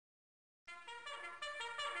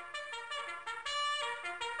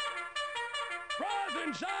Rise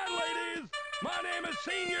and shine, ladies! My name is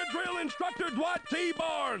Senior Drill Instructor Dwight T.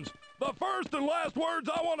 Barnes. The first and last words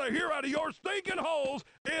I want to hear out of your stinking holes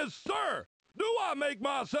is, sir. Do I make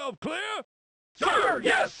myself clear? Sir,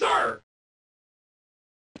 yes, sir!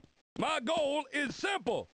 My goal is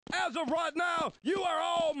simple. As of right now, you are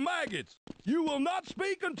all maggots. You will not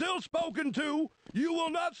speak until spoken to. You will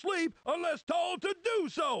not sleep unless told to do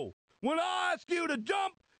so. When I ask you to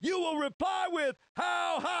jump, you will reply with,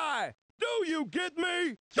 how high? Do you get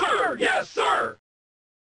me? Sir, yes, sir!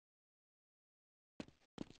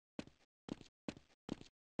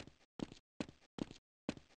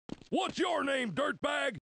 What's your name,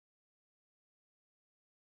 dirtbag?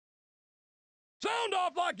 Sound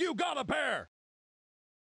off like you got a pair!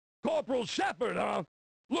 Corporal Shepherd, huh?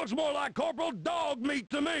 Looks more like Corporal Dog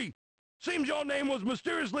Meat to me. Seems your name was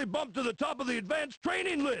mysteriously bumped to the top of the advanced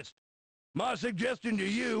training list. My suggestion to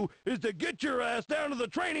you is to get your ass down to the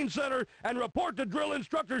training center and report to Drill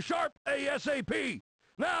Instructor Sharp ASAP.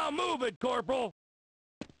 Now move it, Corporal.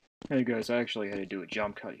 Hey guys, I actually had to do a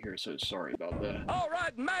jump cut here, so sorry about that. All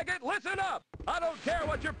right, maggot, listen up. I don't care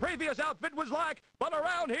what your previous outfit was like, but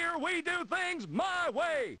around here we do things my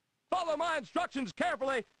way. Follow my instructions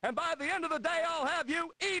carefully, and by the end of the day I'll have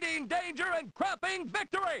you eating danger and crapping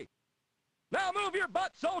victory. Now move your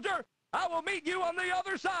butt, soldier. I will meet you on the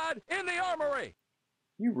other side in the armory.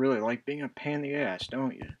 You really like being a pain in the ass,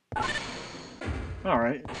 don't you?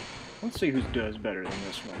 Alright, let's see who does better than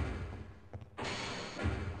this one.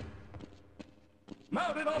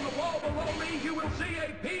 Mounted on the wall below me, you will see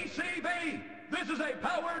a PCV. This is a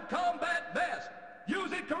powered combat vest.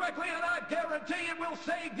 Use it correctly and I guarantee it will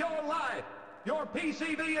save your life. Your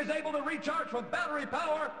PCV is able to recharge from battery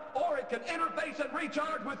power, or it can interface and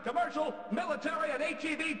recharge with commercial, military, and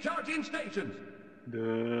HEV charging stations. What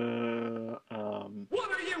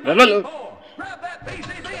are you waiting for? Grab that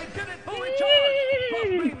PCV and get it fully charged.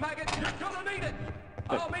 Trust me, maggot, you're gonna need it.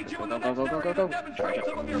 I'll meet you in the next area to demonstrate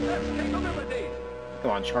some of your best capabilities.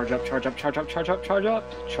 Come on, charge up, charge up, charge up, charge up, charge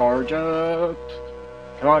up, charge up.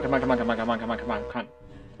 Come on, come on, come on, come on, come on, come on, come on, come on.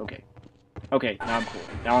 Okay. Okay, now I'm cool.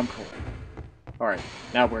 Now I'm cool. Alright,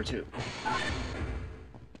 now where to?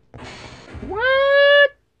 What?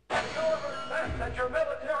 The vest that your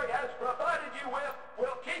military has provided you with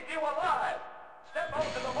will keep you alive. Step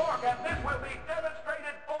onto the mark and this will be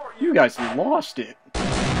demonstrated for you. You guys lost it. As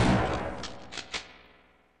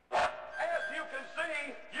you can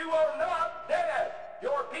see, you are not dead.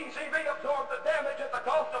 Your PCV absorbed the damage at the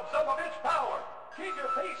cost of some of its power. Keep your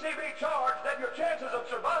PCV charged and your chances of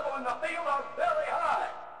survival in the field are very high.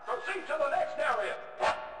 Proceed to the next area.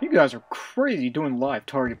 You guys are crazy doing live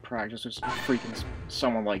target practice with freaking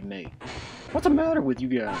someone like me. What's the matter with you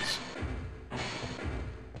guys?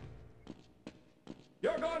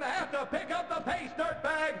 You're going to have to pick up the pace,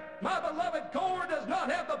 dirtbag. My beloved Corps does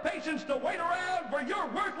not have the patience to wait around for your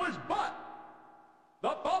worthless butt.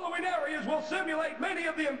 The following areas will simulate many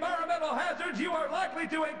of the environmental hazards you are likely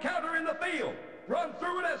to encounter in the field. Run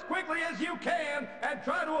through it as quickly as you can and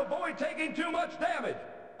try to avoid taking too much damage.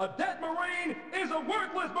 A dead Marine is a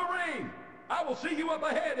worthless Marine. I will see you up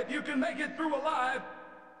ahead if you can make it through alive.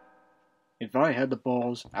 If I had the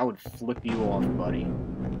balls, I would flip you off, buddy.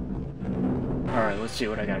 Alright, let's see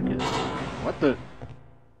what I gotta do. What the?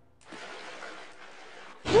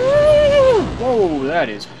 Woo! Whoa, that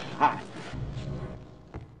is hot.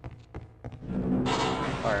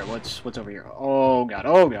 Alright, what's over here? Oh god,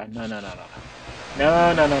 no, no, no, no, no.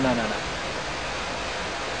 No, no, no, no, no, no.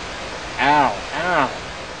 Ow, ow.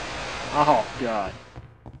 Oh god.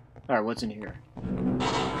 Alright, what's in here?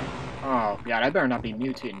 Oh god, I better not be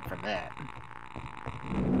mutating from that.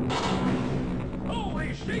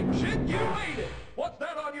 Holy sheep shit, you made it! What's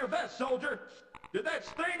that on your vest, soldier? Did that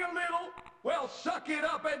sting a little? Well, suck it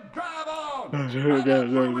up and drive on! I'm not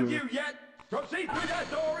through with you yet! Proceed through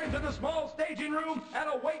that door into the small staging room and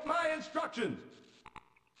await my instructions!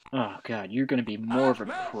 Oh god, you're gonna be more of a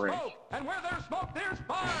prick. Smoke, and where there's smoke, there's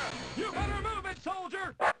fire! You better move it,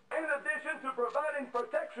 soldier! In addition to providing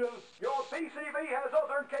protection, your PCV has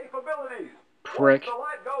other capabilities. Prick. Once the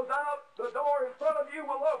light goes out, the door in front of you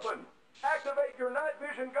will open. Activate your night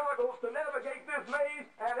vision goggles to navigate this maze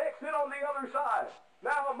and exit on the other side.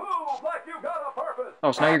 Now move like you got a purpose.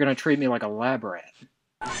 Oh, so now you're gonna treat me like a lab rat.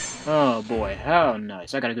 Oh boy, how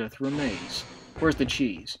nice. I gotta go through a maze. Where's the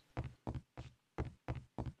cheese?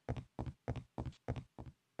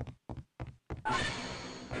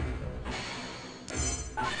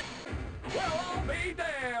 Well, I'll be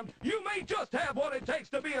damned. You may just have what it takes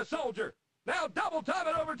to be a soldier. Now double time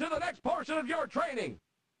it over to the next portion of your training.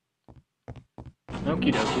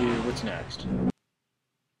 Okie dokie, what's next?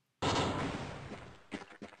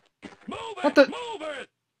 Move What the? Move it!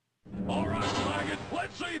 All right, faggot,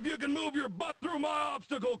 let's see if you can move your butt through my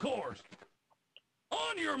obstacle course.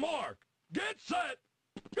 On your mark, get set,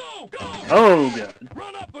 go, go! Oh, God.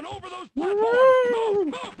 Run up and over those platforms! Move,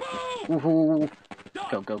 move, move! Woohoo! Jump.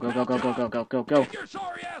 Go, go, go, Now go, go, go, jump. go, go, go, go. Get your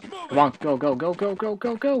sorry ass moving! Come on, go, go, go, go, go,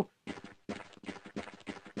 go, go.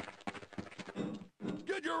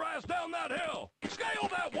 Get your ass down that hill! Scale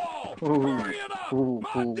that wall! Ooh. Hurry it up! Ooh,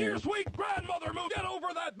 My ooh. dear sweet grandmother, move! Get over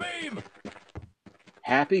that beam!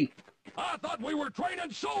 Happy? I thought we were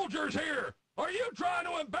training soldiers here! Are you trying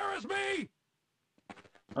to embarrass me?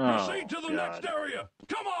 Oh, Proceed to the God. next area!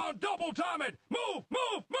 Come on, double time it! Move,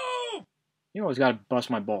 move, move! You always gotta bust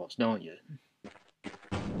my balls, don't you?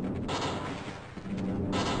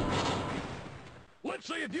 Let's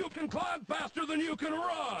see if you can climb faster than you can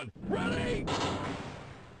run! Ready?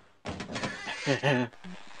 Okay,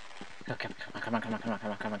 come on, come on, come on, come on,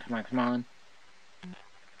 come on, come on, come on.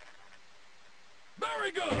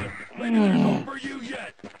 Very good! Maybe there's hope for you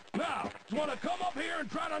yet! Now, you want to come up here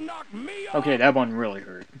and try to knock me off? Okay, that one really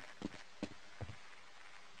hurt.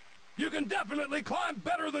 You can definitely climb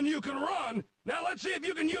better than you can run! Now let's see if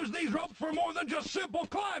you can use these ropes for more than just simple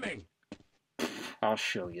climbing! I'll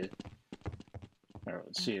show you. Alright,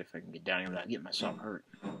 let's see if I can get down here without getting myself hurt.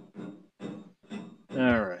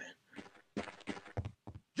 Alright.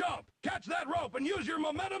 Jump! Catch that rope and use your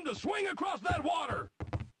momentum to swing across that water!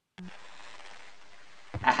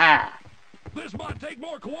 Aha! This might take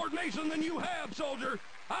more coordination than you have, soldier!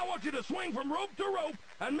 I want you to swing from rope to rope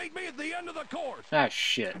and meet me at the end of the course! Ah,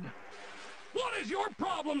 shit. What is your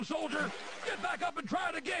problem, soldier? Get back up and try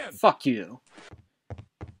it again! Fuck you.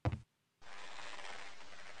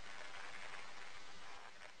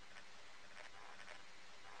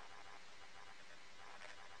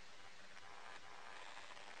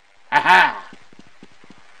 Aha!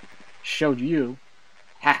 Showed you.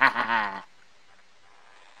 Ha ha ha ha.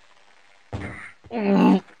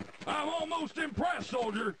 I'm almost impressed,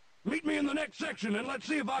 soldier! Meet me in the next section and let's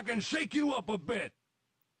see if I can shake you up a bit!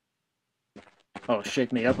 Oh,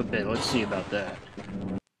 shake me up a bit. Let's see about that.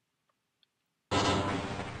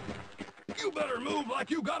 You better move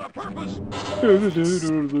like you got a purpose!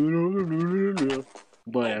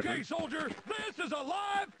 Whatever. Okay, soldier, this is a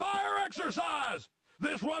live fire exercise!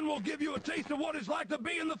 This run will give you a taste of what it's like to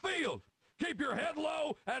be in the field. Keep your head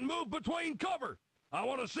low and move between cover. I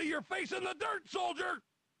want to see your face in the dirt, soldier!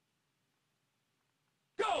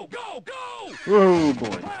 Go, go, go! Oh, boy.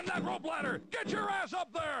 Climb that rope ladder! Get your ass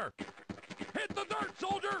up there! Hit the dirt,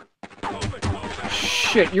 soldier! Move it, move it!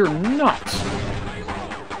 Shit, you're nuts! Stay low!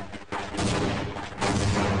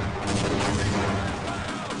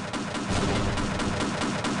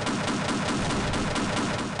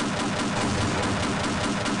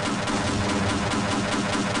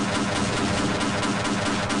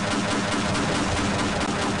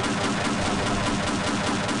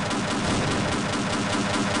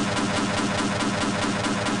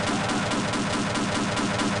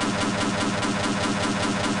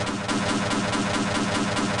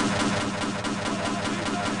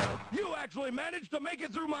 Managed to make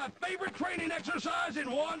it through my favorite training exercise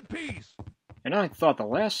in one piece. And I thought the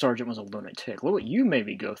last sergeant was a lunatic. Look what you made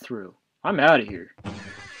me go through. I'm out of here.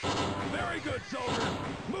 Very good, soldier.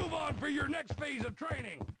 Move on for your next phase of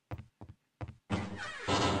training.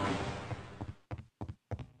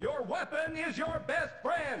 Your weapon is your best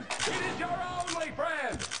friend. It is your only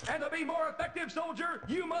friend. And to be more effective, soldier,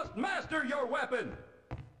 you must master your weapon.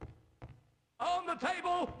 On the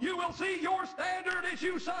table, you will see your standard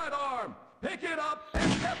issue sidearm. Pick it up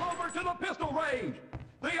and step over to the pistol range.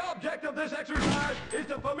 The object of this exercise is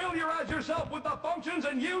to familiarize yourself with the functions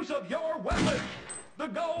and use of your weapon. The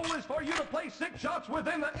goal is for you to place 6 shots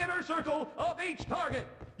within the inner circle of each target.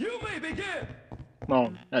 You may begin.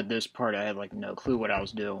 Well, at this part I had like no clue what I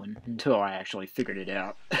was doing until I actually figured it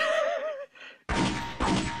out.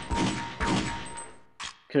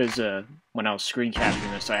 Because when I was screen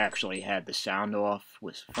capturing this, I actually had the sound off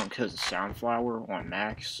because of Soundflower on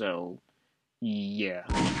Mac, so yeah.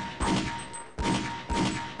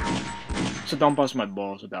 So don't bust my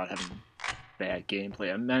balls about having bad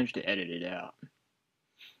gameplay. I managed to edit it out.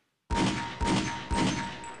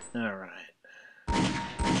 Alright.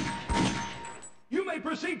 You may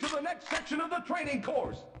proceed to the next section of the training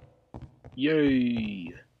course.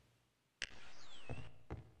 Yay!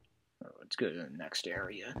 Let's go to the next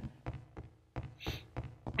area.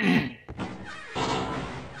 Thanks,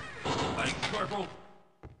 Corporal.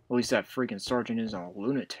 At least that freaking sergeant isn't a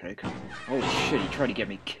lunatic. Holy shit, he tried to get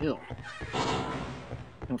me killed.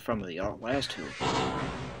 From the last two.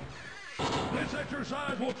 This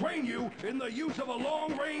exercise will train you in the use of a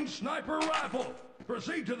long-range sniper rifle.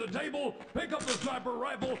 proceed to the table, pick up the sniper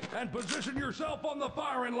rifle, and position yourself on the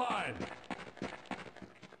firing line.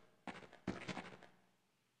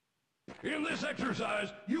 In this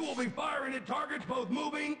exercise, you will be firing at targets both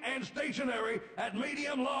moving and stationary at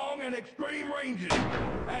medium, long, and extreme ranges.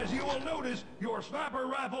 As you will notice, your sniper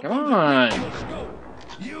rifle comes with the scope.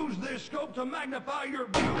 Use this scope to magnify your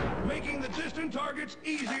view, making the distant targets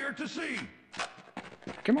easier to see.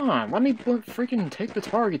 Come on, let me freaking take the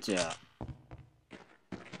targets out.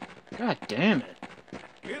 God damn it.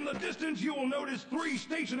 In the distance, you will notice 3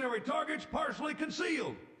 stationary targets partially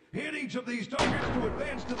concealed. Hit each of these targets to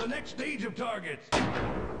advance to the next stage of targets.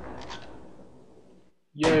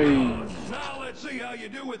 Yay. Now let's see how you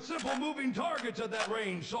do with simple moving targets at that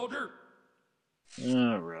range, soldier.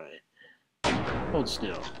 Alright. Hold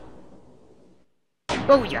still.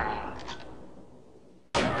 Oh yeah!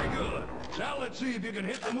 Very good. Now let's see if you can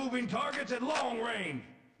hit the moving targets at long range.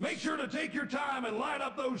 Make sure to take your time and line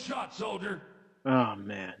up those shots, soldier. Oh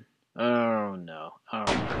man. Oh no. Oh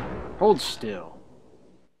no. Hold still.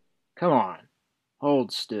 Come on.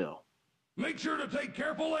 Hold still. Make sure to take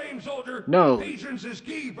careful aim, soldier. No. Patience is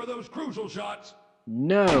key for those crucial shots.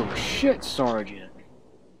 No shit, Sergeant.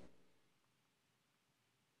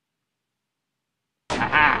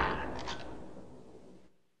 Aha!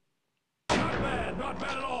 Not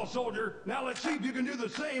bad at all, soldier. Now let's see if you can do the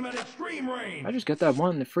same at extreme range. I just got that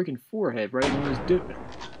one in the freaking forehead right when I was dipping.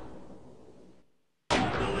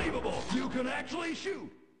 Unbelievable! You can actually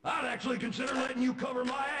shoot. I'd actually consider letting you cover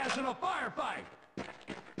my ass in a firefight.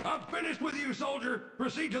 I'm finished with you, soldier.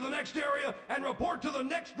 Proceed to the next area and report to the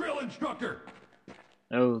next drill instructor.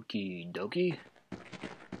 Okie dokie.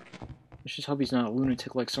 Let's just hope he's not a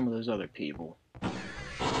lunatic like some of those other people.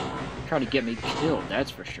 Try to get me killed, that's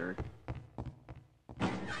for sure.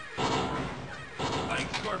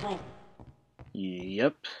 Thanks, Corporal.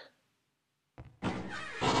 Yep.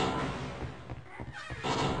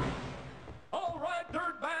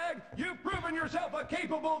 You've proven yourself a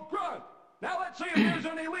capable grunt. Now let's see if there's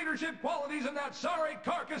any leadership qualities in that sorry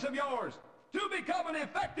carcass of yours. To become an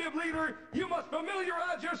effective leader, you must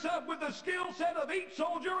familiarize yourself with the skill set of each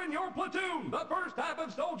soldier in your platoon. The first type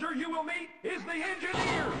of soldier you will meet is the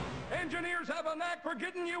engineer. Engineers have a knack for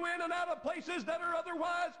getting you in and out of places that are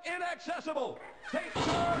otherwise inaccessible. Take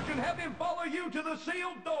charge and have him follow you to the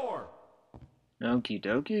sealed door. Okie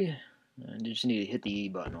dokie. I just need to hit the E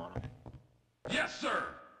button on him. Yes, sir.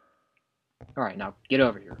 Alright, now get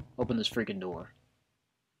over here. Open this freaking door.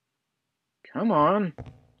 Come on.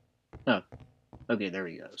 Oh. Okay, there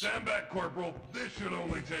he goes. Stand back, Corporal. This should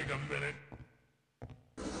only take a minute.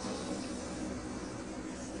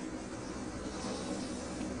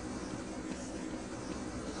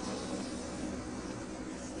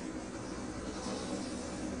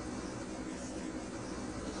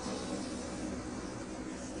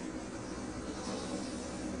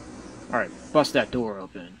 Alright, bust that door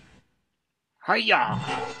open. Hiya!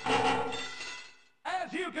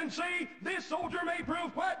 As you can see, this soldier may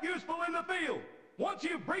prove quite useful in the field. Once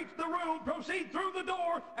you've breached the room, proceed through the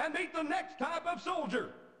door and meet the next type of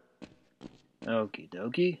soldier. Okie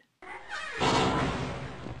dokie.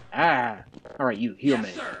 Ah! Alright, you, heal me.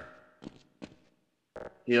 Yes, sir.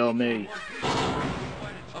 Heal me.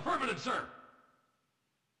 Affirmative, sir.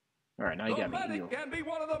 Alright, now you got me The medic healed. can be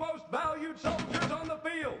one of the most valued soldiers on the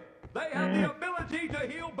field. They have the ability to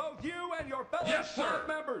heal both you and your fellow squad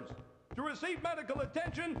members. To receive medical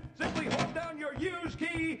attention, simply hold down your use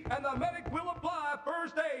key and the medic will apply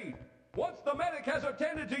first aid. Once the medic has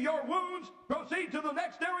attended to your wounds, proceed to the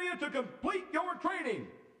next area to complete your training.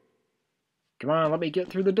 Come on, let me get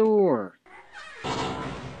through the door.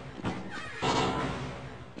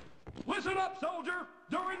 Listen up, soldier.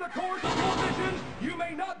 During the course of your missions, you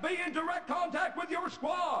may not be in direct contact with your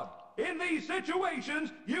squad. In these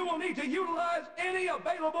situations, you will need to utilize any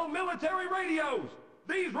available military radios.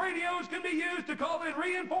 These radios can be used to call in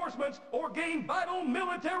reinforcements or gain vital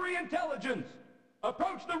military intelligence.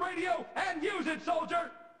 Approach the radio and use it,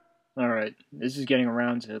 soldier! Alright, this is getting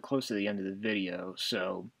around to close to the end of the video,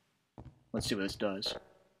 so let's see what this does.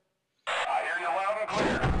 I hear you loud and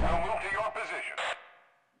clear. Now move to your position.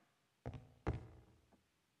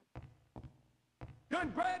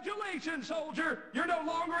 Congratulations, soldier! You're no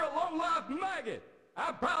longer a low-life maggot.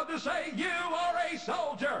 I'm proud to say you are a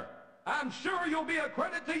soldier. I'm sure you'll be a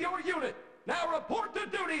credit to your unit. Now report to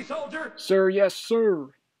duty, soldier! Sir, yes, sir.